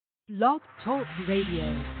Blog Talk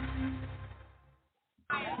Radio.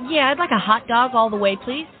 Yeah, I'd like a hot dog all the way,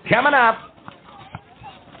 please. Coming up.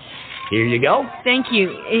 Here you go. Thank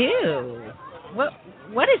you. Ew.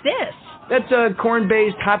 What is this? That's a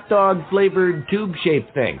corn-based hot dog flavored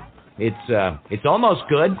tube-shaped thing. It's almost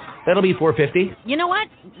good. That'll be $4.50. You know what?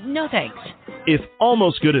 No thanks. If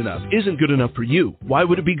almost good enough isn't good enough for you, why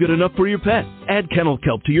would it be good enough for your pet? Add kennel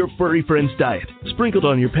kelp to your furry friend's diet. Sprinkled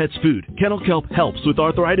on your pet's food, kennel kelp helps with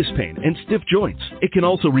arthritis pain and stiff joints. It can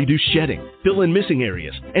also reduce shedding, fill in missing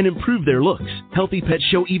areas, and improve their looks. Healthy pets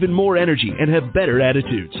show even more energy and have better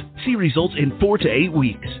attitudes. See results in 4 to 8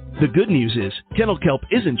 weeks. The good news is, kennel kelp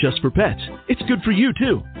isn't just for pets. It's good for you,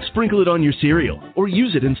 too. Sprinkle it on your cereal, or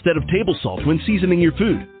use it instead of table salt when seasoning your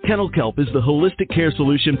food. Kennel kelp is the holistic care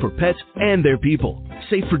solution for pets and their people.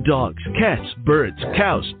 Safe for dogs, cats, birds,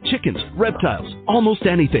 cows, chickens, reptiles, almost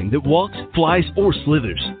anything that walks, flies, or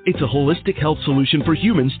slithers. It's a holistic health solution for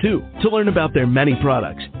humans, too. To learn about their many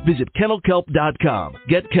products, visit kennelkelp.com.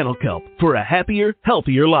 Get Kennel Kelp for a happier,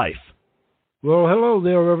 healthier life. Well, hello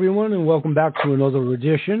there, everyone, and welcome back to another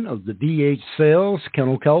edition of the DH Sales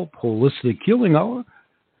Kennel Kelp Holistic Healing Hour.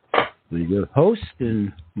 The host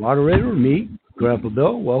and moderator, me, Grandpa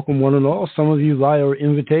Bill. Welcome, one and all. Some of you via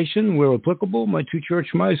invitation, where applicable. My two church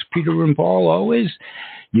mice, Peter and Paul, always.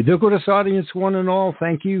 Ubiquitous audience, one and all.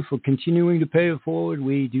 Thank you for continuing to pay it forward.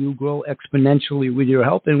 We do grow exponentially with your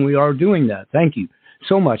help, and we are doing that. Thank you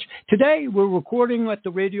so much. Today, we're recording at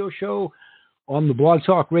the radio show on the Blog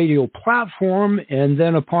Talk Radio platform, and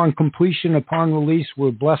then upon completion, upon release,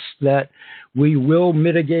 we're blessed that we will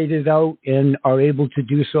mitigate it out and are able to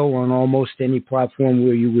do so on almost any platform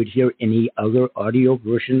where you would hear any other audio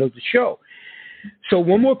version of the show. So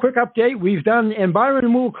one more quick update we've done, and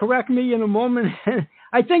Byron will correct me in a moment.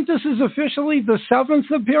 I think this is officially the 7th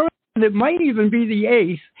appearance. And it might even be the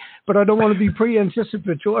 8th, but I don't want to be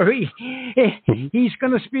pre-anticipatory. He's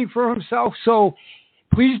going to speak for himself, so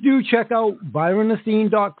please do check out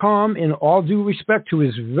ByronAthene.com in all due respect to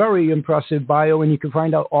his very impressive bio, and you can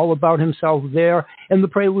find out all about himself there and the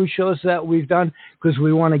prelude shows that we've done, because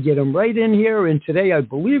we want to get him right in here. And today I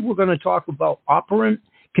believe we're going to talk about operant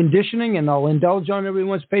conditioning, and I'll indulge on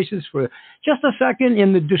everyone's patience for just a second.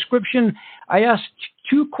 In the description, I asked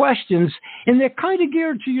 2 questions, and they're kind of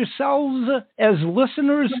geared to yourselves as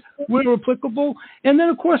listeners where applicable, and then,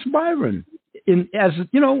 of course, Byron. As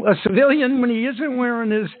you know, a civilian when he isn't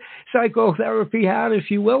wearing his psychotherapy hat,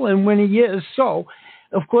 if you will, and when he is. So,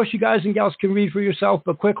 of course, you guys and gals can read for yourself,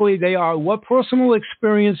 but quickly they are: what personal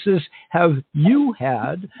experiences have you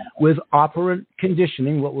had with operant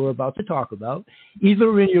conditioning, what we're about to talk about,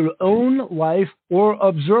 either in your own life or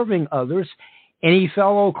observing others? Any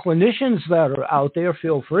fellow clinicians that are out there,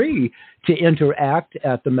 feel free to interact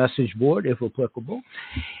at the message board if applicable.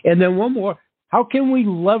 And then one more. How can we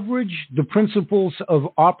leverage the principles of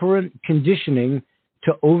operant conditioning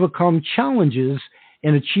to overcome challenges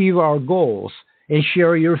and achieve our goals? And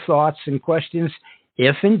share your thoughts and questions,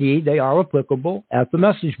 if indeed they are applicable, at the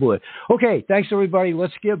message board. Okay, thanks everybody.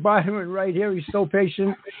 Let's get Byron right here. He's so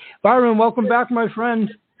patient. Byron, welcome back, my friend.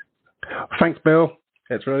 Thanks, Bill.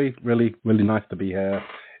 It's really, really, really nice to be here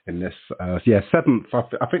in this, 7th.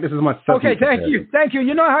 I think this is my 7th. Okay, thank you. Thank you.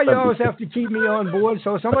 You know how you always have to keep me on board,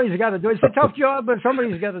 so somebody's got to do it. It's a tough job, but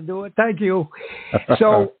somebody's got to do it. Thank you.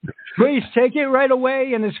 So please take it right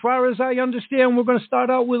away. And as far as I understand, we're going to start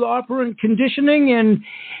out with operant conditioning. And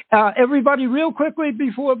everybody, real quickly,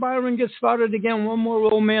 before Byron gets started again, one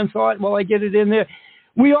more old man thought while I get it in there.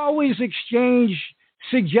 We always exchange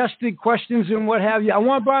suggested questions and what have you. I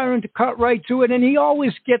want Byron to cut right to it, and he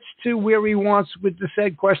always gets to where he wants with the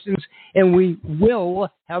said questions, and we will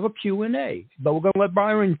have a Q&A. But we're going to let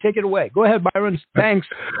Byron take it away. Go ahead, Byron. Thanks.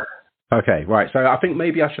 Okay, right. So I think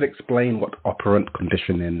maybe I should explain what operant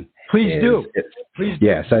conditioning Please is. do. Please do.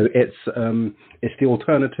 Yeah, so it's the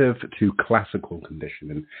alternative to classical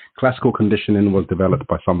conditioning. Classical conditioning was developed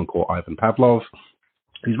by someone called Ivan Pavlov.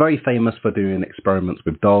 He's very famous for doing experiments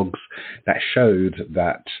with dogs that showed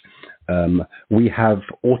that we have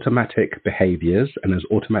automatic behaviors, and those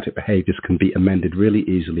automatic behaviors can be amended really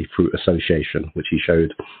easily through association, which he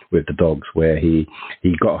showed with the dogs, where he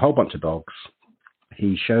got a whole bunch of dogs.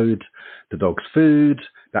 He showed the dogs food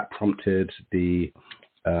that prompted the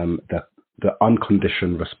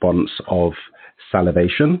unconditioned response of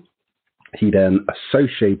salivation. He then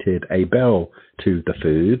associated a bell to the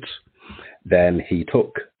food. Then he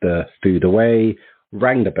took the food away,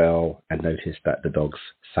 rang the bell, and noticed that the dogs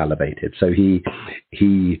salivated. So he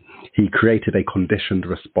created a conditioned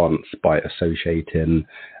response by associating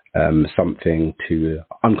something to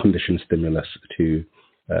unconditioned stimulus to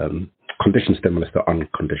conditioned stimulus to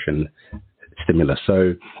unconditioned stimulus.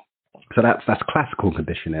 So So that's classical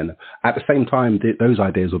conditioning. At the same time, those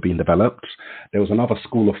ideas were being developed. There was another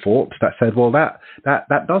school of thought that said, well, that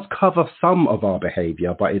does cover some of our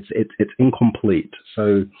behavior, but it's incomplete.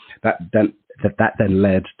 So that then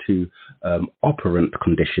led to operant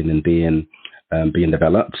conditioning being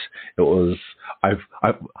developed. It was I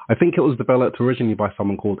think it was developed originally by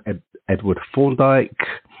someone called Edward Thorndike,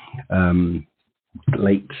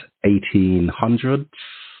 late 1800s.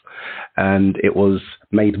 And it was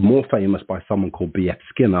made more famous by someone called B.F.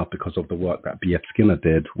 Skinner because of the work that B.F. Skinner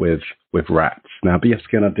did with rats. Now, B.F.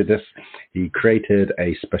 Skinner did this. He created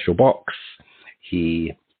a special box.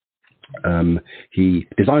 He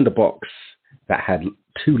designed a box that had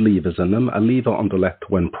two levers in them. A lever on the left,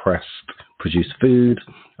 when pressed, produced food.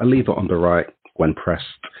 A lever on the right, when pressed,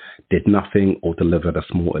 did nothing or delivered a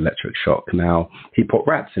small electric shock. Now, he put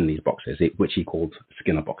rats in these boxes, which he called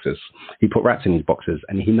Skinner boxes. He put rats in these boxes,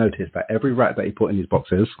 and he noticed that every rat that he put in these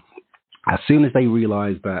boxes, as soon as they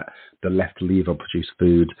realized that the left lever produced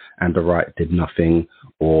food and the right did nothing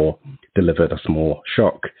or delivered a small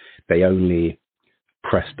shock, they only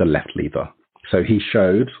pressed the left lever. So he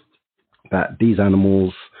showed that these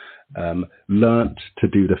animals learnt to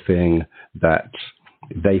do the thing that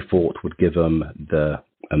they thought would give them the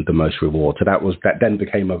most reward. So that then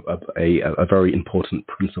became a very important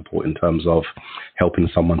principle in terms of helping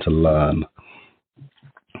someone to learn.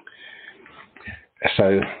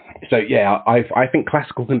 So yeah, I think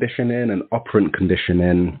classical conditioning and operant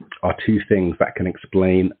conditioning are two things that can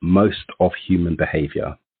explain most of human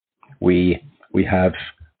behavior. We have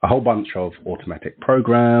a whole bunch of automatic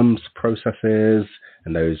programs, processes,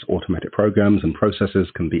 and those automatic programs and processes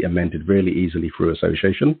can be amended really easily through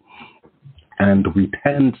association. And we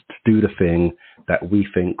tend to do the thing that we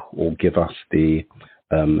think will give us the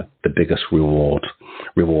biggest reward.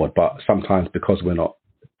 But sometimes, because we're not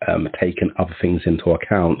taking other things into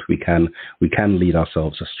account, we can lead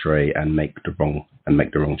ourselves astray and make the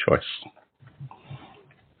wrong choice.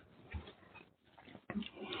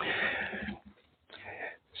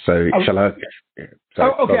 So shall I?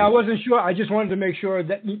 Okay, I wasn't sure. I just wanted to make sure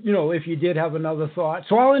that, if you did have another thought.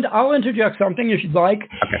 So I'll interject something if you'd like,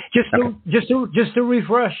 just to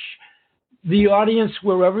refresh the audience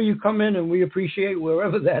wherever you come in, and we appreciate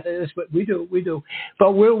wherever that is, but we do.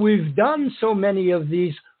 But where we've done so many of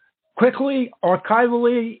these quickly,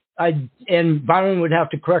 archivally, and Byron would have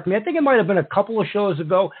to correct me. I think it might have been a couple of shows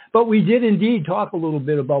ago, but we did indeed talk a little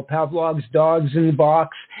bit about Pavlov's dogs in the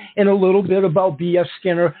box and a little bit about B.F.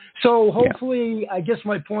 Skinner. So hopefully, I guess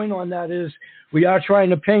my point on that is we are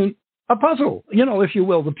trying to paint a puzzle, if you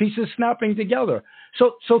will, the pieces snapping together.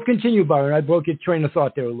 So continue, Byron. I broke your train of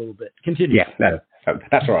thought there a little bit. Continue. Yeah, no,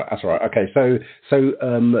 that's right. Okay, so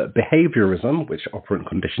behaviorism, which operant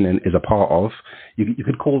conditioning is a part of, you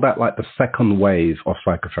could call that like the second wave of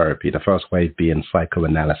psychotherapy. The first wave being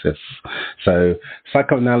psychoanalysis. So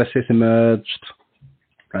psychoanalysis emerged,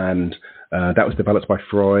 and that was developed by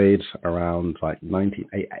Freud around like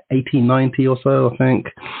 1890 or so, I think.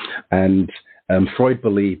 And Freud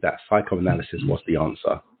believed that psychoanalysis was the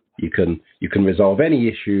answer. You can resolve any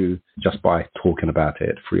issue just by talking about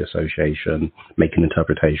it, free association, making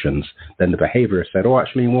interpretations. Then the behaviorist said, "Oh,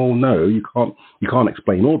 actually, well, no, you can't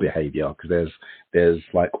explain all behavior because there's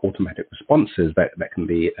like automatic responses that can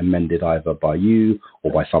be amended either by you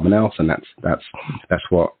or by someone else, and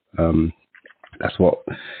that's what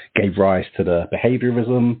gave rise to the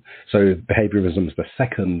behaviorism. So behaviorism is the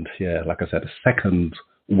second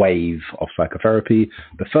wave of psychotherapy.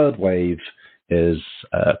 The third wave is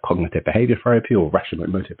cognitive behavior therapy or rational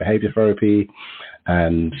emotive behavior therapy.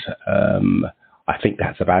 And I think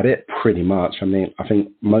that's about it, pretty much. I mean, I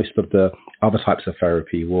think most of the other types of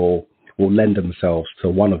therapy will lend themselves to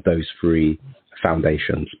one of those three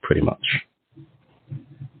foundations, pretty much.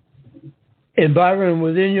 And Byron,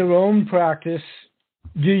 within your own practice,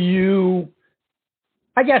 do you,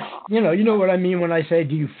 I guess, you know what I mean when I say,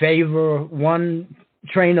 do you favor one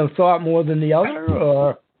train of thought more than the other,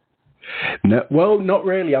 or? No, well, not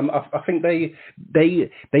really. I think they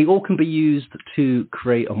all can be used to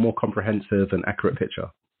create a more comprehensive and accurate picture.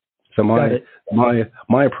 So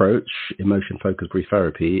my approach, emotion-focused brief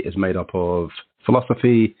therapy, is made up of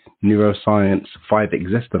philosophy, neuroscience, 5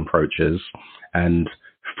 existing approaches, and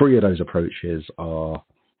 3 of those approaches are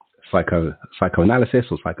psychoanalysis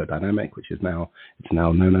or psychodynamic, which is now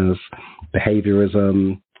known as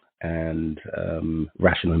behaviorism, and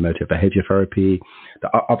rational emotive behavior therapy. The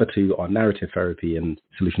other 2 are narrative therapy and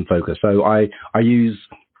solution focus. So I use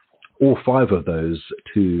all 5 of those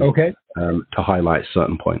to highlight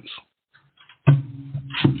certain points.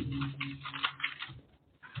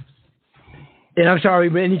 And I'm sorry,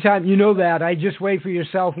 but anytime, you know that, I just wait for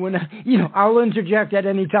yourself when, I'll interject at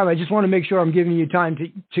any time. I just want to make sure I'm giving you time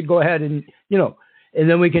to go ahead and, and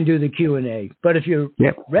then we can do the Q&A. But if you're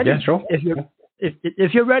ready, sure.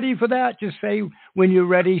 if you're ready for that, just say when you're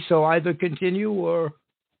ready. So either continue or.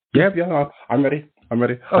 Yeah, I'm ready.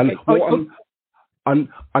 Okay.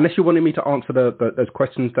 Unless you wanted me to answer those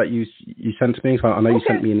questions that you sent to me, so I know you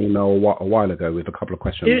sent me an email a while ago with a couple of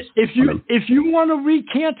questions. If you want to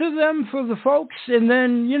recanter them for the folks, and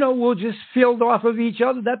then we'll just field off of each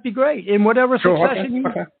other, that'd be great. In whatever succession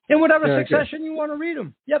you want to read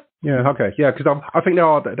them. Yep. Yeah. Okay. Yeah, because I think they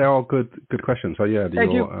are good questions. So yeah,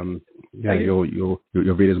 Thank you.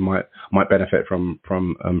 Your readers might benefit from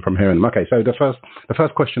hearing them. Okay. So the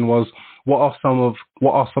first question was, what are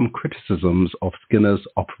some criticisms of Skinner's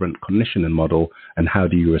operant conditioning model, and how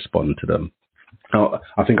do you respond to them? Now,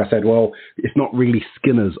 I think I said, well, it's not really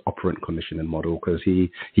Skinner's operant conditioning model, because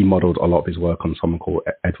he modeled a lot of his work on someone called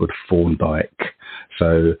Edward Thorndike.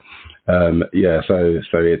 So so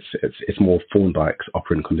it's more Thorndike's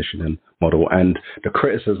operant conditioning model, and the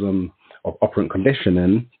criticism of operant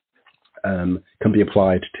conditioning can be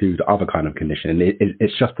applied to the other kind of conditioning.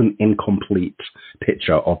 It's just an incomplete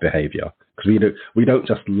picture of behavior, because we don't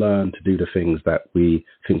just learn to do the things that we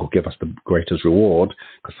think will give us the greatest reward,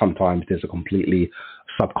 because sometimes there's a completely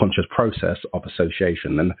subconscious process of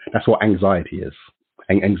association, and that's what anxiety is.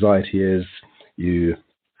 Anxiety is you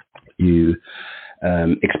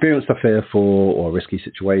experience a fearful or risky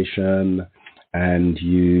situation, and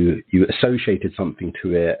you associated something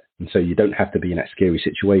to it, and so you don't have to be in that scary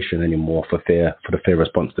situation anymore for the fear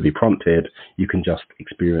response to be prompted. You can just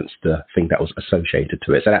experience the thing that was associated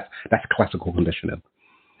to it. So that's classical conditioning.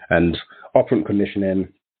 And operant conditioning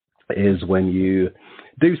is when you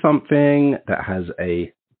do something that has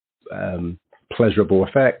a pleasurable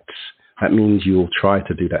effect. That means you'll try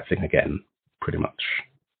to do that thing again, pretty much.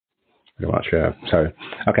 Yeah. So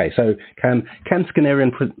can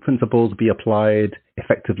Skinnerian principles be applied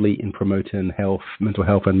effectively in promoting mental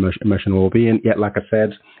health, and emotional well-being? Yet, like I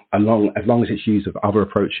said, as long as it's used with other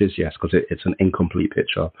approaches, yes, because it's an incomplete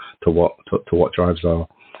picture to what drives our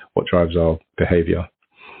behaviour.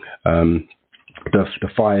 The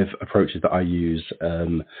 5 approaches that I use,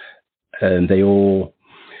 and they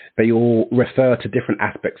all refer to different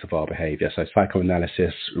aspects of our behavior. So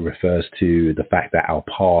psychoanalysis refers to the fact that our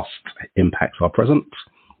past impacts our present.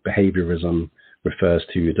 Behaviorism refers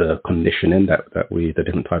to the conditioning the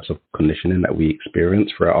different types of conditioning that we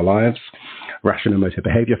experience throughout our lives. Rational emotive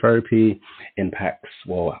behavior therapy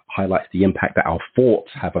highlights the impact that our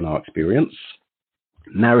thoughts have on our experience.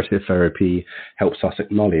 Narrative therapy helps us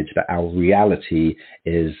acknowledge that our reality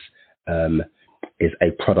is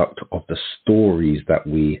a product of the stories that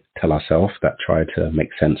we tell ourselves that try to make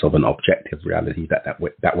sense of an objective reality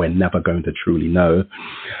that we're never going to truly know.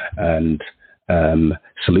 And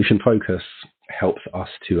solution focus helps us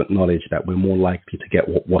to acknowledge that we're more likely to get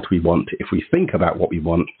what we want if we think about what we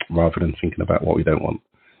want rather than thinking about what we don't want.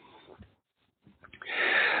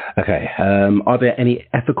 Okay. Are there any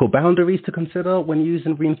ethical boundaries to consider when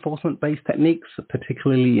using reinforcement-based techniques,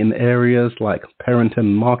 particularly in areas like parenting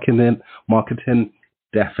and marketing?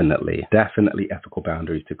 Definitely ethical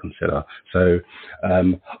boundaries to consider. So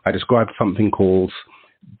I described something called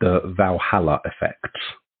the Valhalla effect.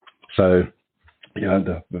 So,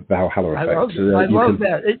 the Valhalla effect. I love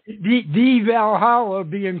that. The Valhalla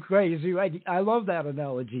being crazy. I love that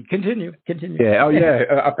analogy. Continue. Yeah. Oh,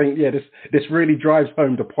 yeah. I think this really drives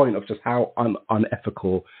home the point of just how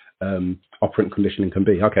unethical operant conditioning can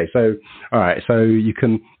be. Okay. So, all right. So you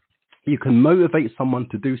can motivate someone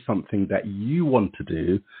to do something that you want to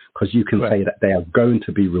do, because you can say that they are going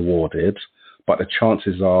to be rewarded, but the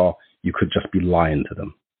chances are you could just be lying to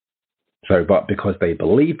them. So, but because they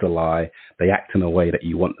believe the lie, they act in a way that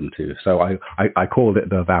you want them to. So I called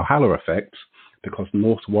it the Valhalla effect, because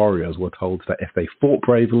Norse warriors were told that if they fought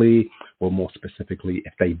bravely, or more specifically,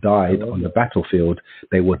 if they died on the battlefield,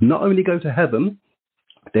 they would not only go to heaven,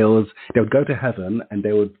 they would go to heaven, and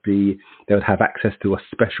they would have access to a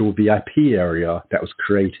special VIP area that was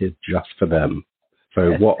created just for them.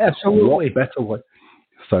 So what better way?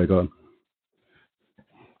 So go on.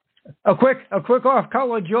 A quick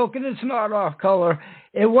off-color joke, and it's not off-color.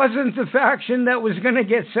 It wasn't the faction that was going to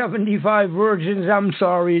get 75 virgins. I'm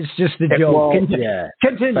sorry, it's just a joke. Continue.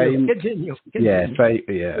 Continue.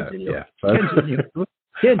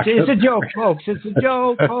 It's a joke, folks. It's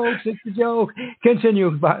a joke.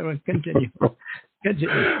 Continue, Byron. Continue.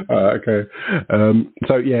 Okay.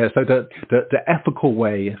 So the ethical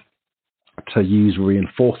way to use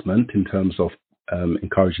reinforcement in terms of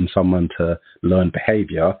encouraging someone to learn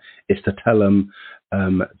behavior is to tell them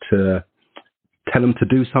to tell them to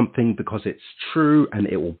do something because it's true and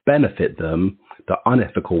it will benefit them. The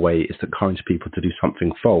unethical way is to encourage people to do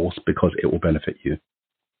something false because it will benefit you.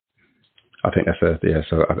 I think that's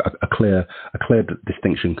a clear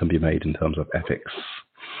distinction can be made in terms of ethics,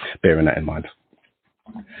 bearing that in mind.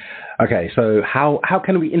 Okay, so how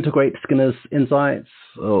can we integrate Skinner's insights,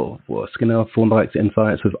 Skinner Thorndike's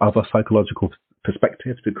insights with other psychological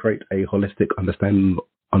perspectives to create a holistic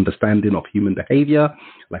understanding of human behavior?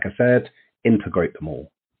 Like I said, integrate them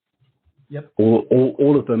all. Yep.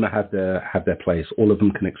 All of them have their place. All of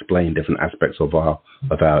them can explain different aspects of our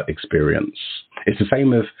experience. It's the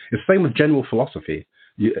same with general philosophy.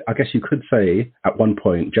 I guess you could say at one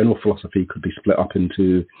point general philosophy could be split up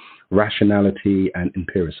into rationality and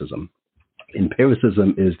empiricism.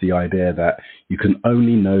 Empiricism is the idea that you can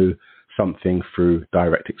only know something through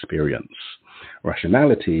direct experience.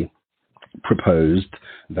 Rationality proposed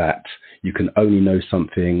that you can only know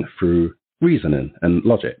something through reasoning and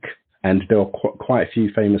logic. And there are quite a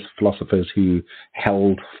few famous philosophers who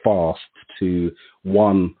held fast to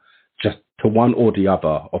one or the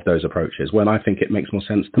other of those approaches, when I think it makes more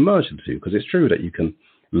sense to merge the two, because it's true that you can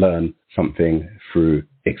learn something through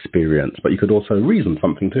experience, but you could also reason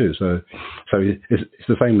something too. So it's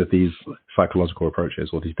the same with these psychological approaches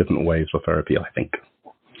or these different ways of therapy, I think.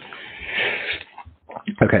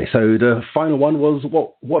 Okay, so the final one was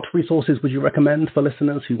what resources would you recommend for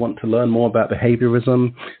listeners who want to learn more about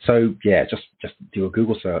behaviorism? So yeah, just do a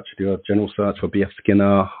Google search, do a general search for B.F.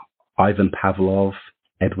 Skinner, Ivan Pavlov,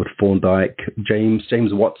 Edward Thorndike, James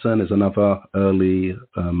Watson is another early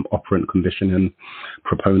operant conditioning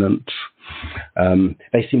proponent.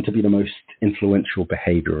 They seem to be the most influential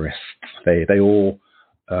behaviorists. They all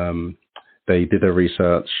they did their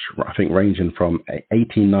research, I think, ranging from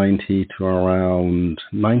 1890 to around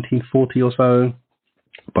 1940 or so.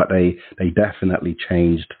 But they definitely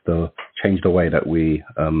changed the way that we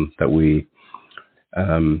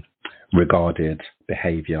regarded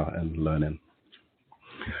behavior and learning.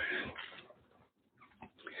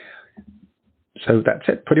 So that's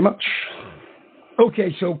it, pretty much.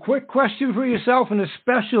 Okay, so quick question for yourself, and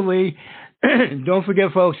especially, don't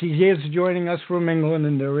forget, folks, he's joining us from England,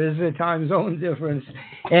 and there is a time zone difference.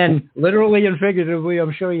 And literally and figuratively,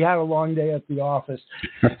 I'm sure he had a long day at the office.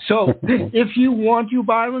 So if you want to,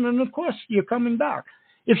 Byron, and of course, you're coming back,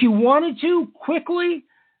 if you wanted to quickly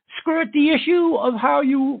skirt the issue of how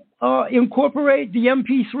you incorporate the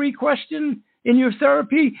MP3 question in your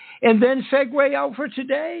therapy and then segue out for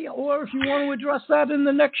today, or if you want to address that in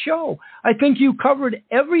the next show. I think you covered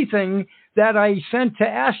everything that I sent to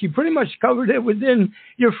ask. You pretty much covered it within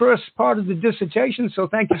your first part of the dissertation, so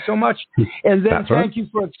thank you so much. And then thank you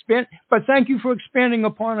for expanding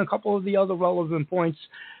upon a couple of the other relevant points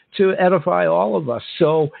to edify all of us.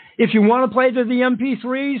 So if you want to play to the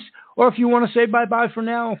MP3s, or if you want to say bye-bye for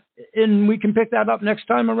now, and we can pick that up next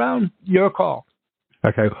time around, your call.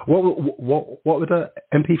 Okay. What were the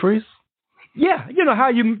MP3s? Yeah, you know how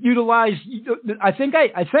you utilize. I think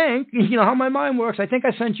you know how my mind works. I think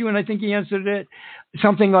I sent you, and I think you answered it.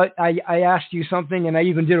 Something like I asked you something, and I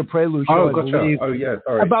even did a prelude show. Oh, gotcha. Oh, yeah.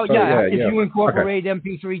 Sorry. About if you incorporate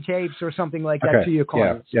MP3 tapes or something like that to your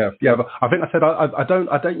clients. Yeah. But I think I said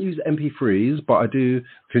I don't use MP3s, but I do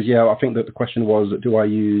because I think that the question was, do I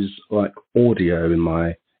use like audio in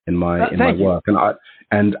my work,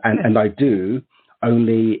 and I do.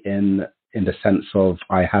 Only in the sense of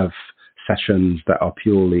I have sessions that are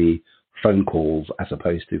purely phone calls as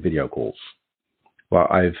opposed to video calls. Well,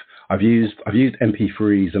 I've used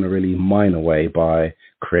MP3s in a really minor way by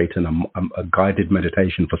creating a guided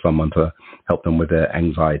meditation for someone to help them with their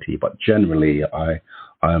anxiety. But generally, I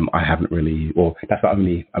haven't really. Well, that's the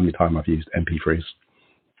only time I've used MP3s.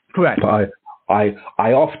 Correct. But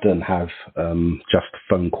I often have just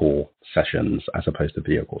phone call sessions as opposed to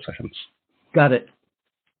video call sessions. Got it.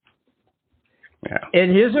 Yeah.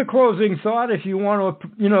 And here's a closing thought, if you want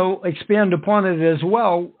to, expand upon it as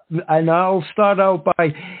well. And I'll start out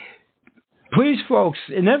by, please, folks,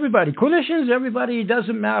 and everybody, clinicians, everybody, it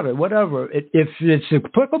doesn't matter, whatever. If it's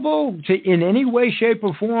applicable in any way, shape,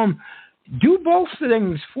 or form, do both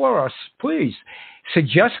things for us, please.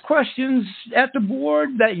 Suggest questions at the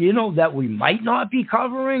board that that we might not be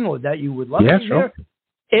covering or that you would love to hear.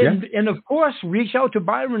 And of course, reach out to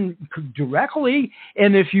Byron directly.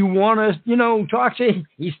 And if you want to, talk to him,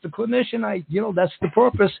 he's the clinician. That's the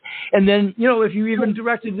purpose. And then, if you even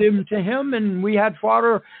directed them to him and we had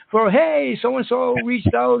fodder for, hey, so-and-so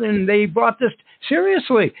reached out and they brought this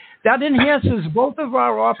seriously, that enhances both of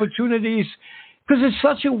our opportunities because it's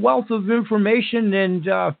such a wealth of information. And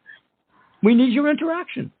we need your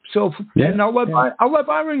interaction. So, and I'll let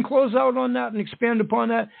Byron close out on that and expand upon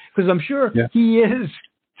that, because I'm sure he is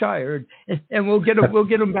tired, and we'll get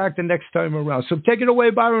him back the next time around. So take it away,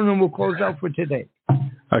 Byron, and we'll close out for today.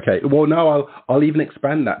 Okay. Well, no, I'll even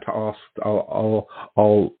expand that to ask.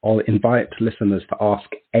 I'll invite listeners to ask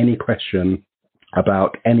any question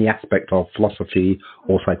about any aspect of philosophy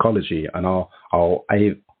or psychology, and I'll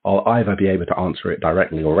either be able to answer it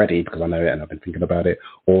directly already because I know it and I've been thinking about it,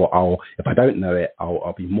 or if I don't know it,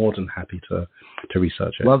 I'll be more than happy to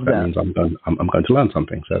research it. Love that. That means I'm going to learn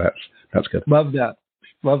something. So that's good. Love that.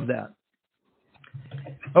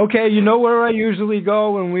 Okay, you know where I usually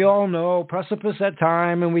go, and we all know precipice at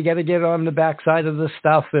time, and we got to get on the backside of the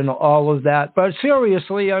stuff and all of that. But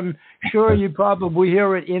seriously, I'm sure you probably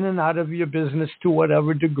hear it in and out of your business to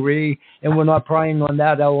whatever degree, and we're not prying on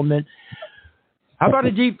that element. How about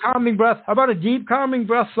a deep calming breath?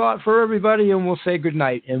 Thought for everybody, and we'll say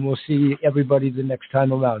goodnight, and we'll see everybody the next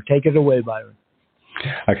time around. Take it away, Byron.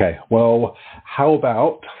 Okay, well, how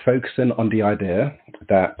about focusing on the idea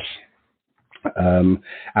that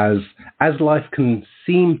as life can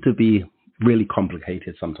seem to be really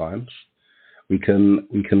complicated sometimes, we can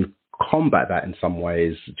combat that in some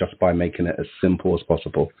ways just by making it as simple as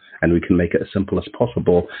possible, and we can make it as simple as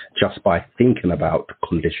possible just by thinking about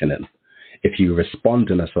conditioning. If you respond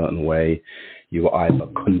in a certain way, you are either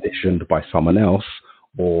conditioned by someone else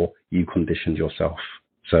or you conditioned yourself.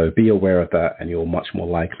 So be aware of that, and you're much more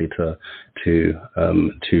likely to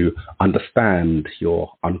understand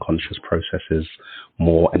your unconscious processes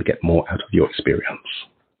more and get more out of your experience.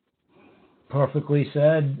 Perfectly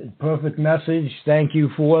said. Perfect message. Thank you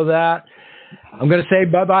for that. I'm going to say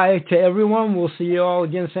bye-bye to everyone. We'll see you all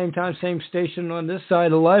again, same time, same station on this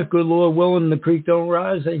side of life. Good Lord willing, the creek don't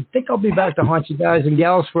rise. I think I'll be back to haunt you guys and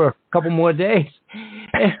gals for a couple more days.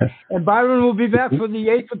 And Byron will be back for the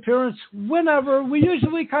 8th appearance whenever. We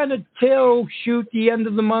usually kind of tail shoot the end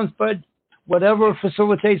of the month, but whatever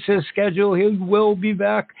facilitates his schedule, he will be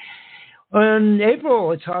back. In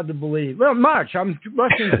April, it's hard to believe. Well, March, I'm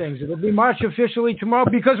rushing things. It'll be March officially tomorrow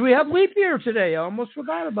because we have leap year today. I almost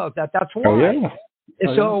forgot about that. That's why.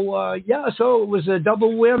 So it was a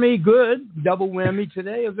double whammy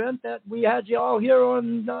today event that we had you all here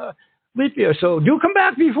on leap year. So do come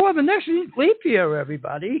back before the next leap year,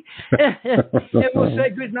 everybody. And we'll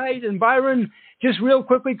say good night. And Byron, just real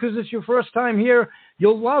quickly, because it's your first time here,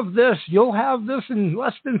 you'll love this. You'll have this in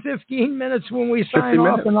less than 15 minutes when we sign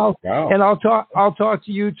off, and I'll talk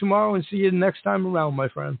to you tomorrow and see you next time around, my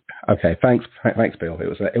friend. Okay, thanks, Bill.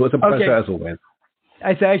 It was a pleasure as always.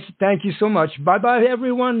 Thank you so much. Bye,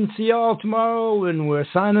 everyone. See you all tomorrow, and we're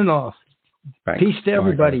signing off. Thanks. Peace to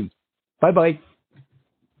everybody. Bye.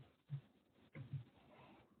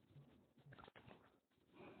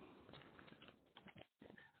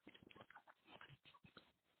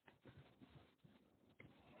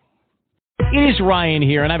 It is Ryan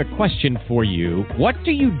here, and I have a question for you. What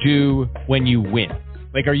do you do when you win?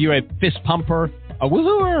 Like, are you a fist pumper, a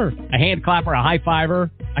woohooer, a hand clapper, a high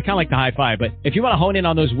fiver? I kind of like the high five, but if you want to hone in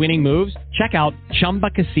on those winning moves, check out Chumba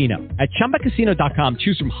Casino. At ChumbaCasino.com,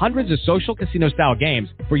 choose from hundreds of social casino-style games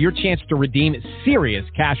for your chance to redeem serious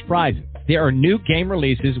cash prizes. There are new game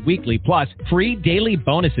releases weekly, plus free daily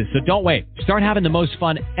bonuses. So don't wait. Start having the most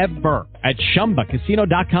fun ever at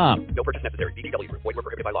ChumbaCasino.com. No purchase necessary. VGW. Void where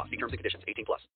prohibited by law. See terms and conditions. 18+.